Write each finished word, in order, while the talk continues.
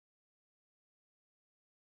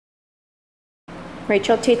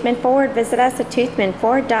Rachel Toothman Ford. Visit us at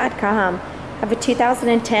toothmanford.com. Have a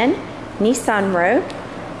 2010 Nissan Rogue.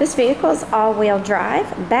 This vehicle is all-wheel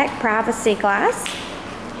drive, back privacy glass.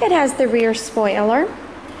 It has the rear spoiler.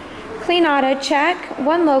 Clean auto check,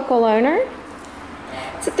 one local owner.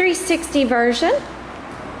 It's a 360 version.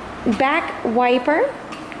 Back wiper.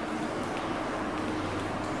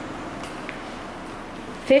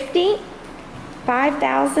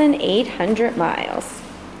 55,800 miles.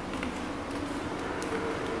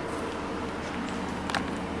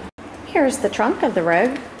 Here's the trunk of the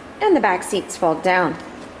Rogue, and the back seats fold down.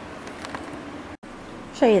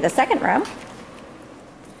 Show you the second row.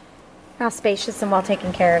 How spacious and well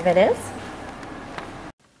taken care of it is.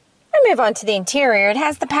 We move on to the interior. It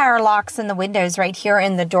has the power locks and the windows right here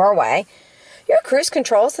in the doorway. Your cruise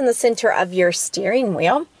controls in the center of your steering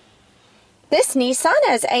wheel. This Nissan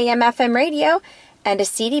has AM/FM radio and a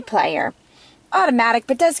CD player. Automatic,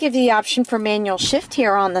 but does give you the option for manual shift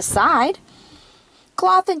here on the side.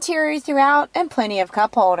 Cloth interior throughout and plenty of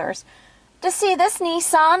cup holders. To see this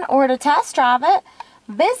Nissan or to test drive it,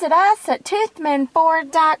 visit us at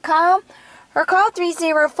toothmanford.com or call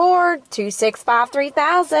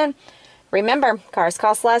 304-265-3000. Remember, cars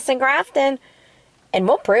cost less in Grafton, and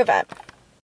we'll prove it.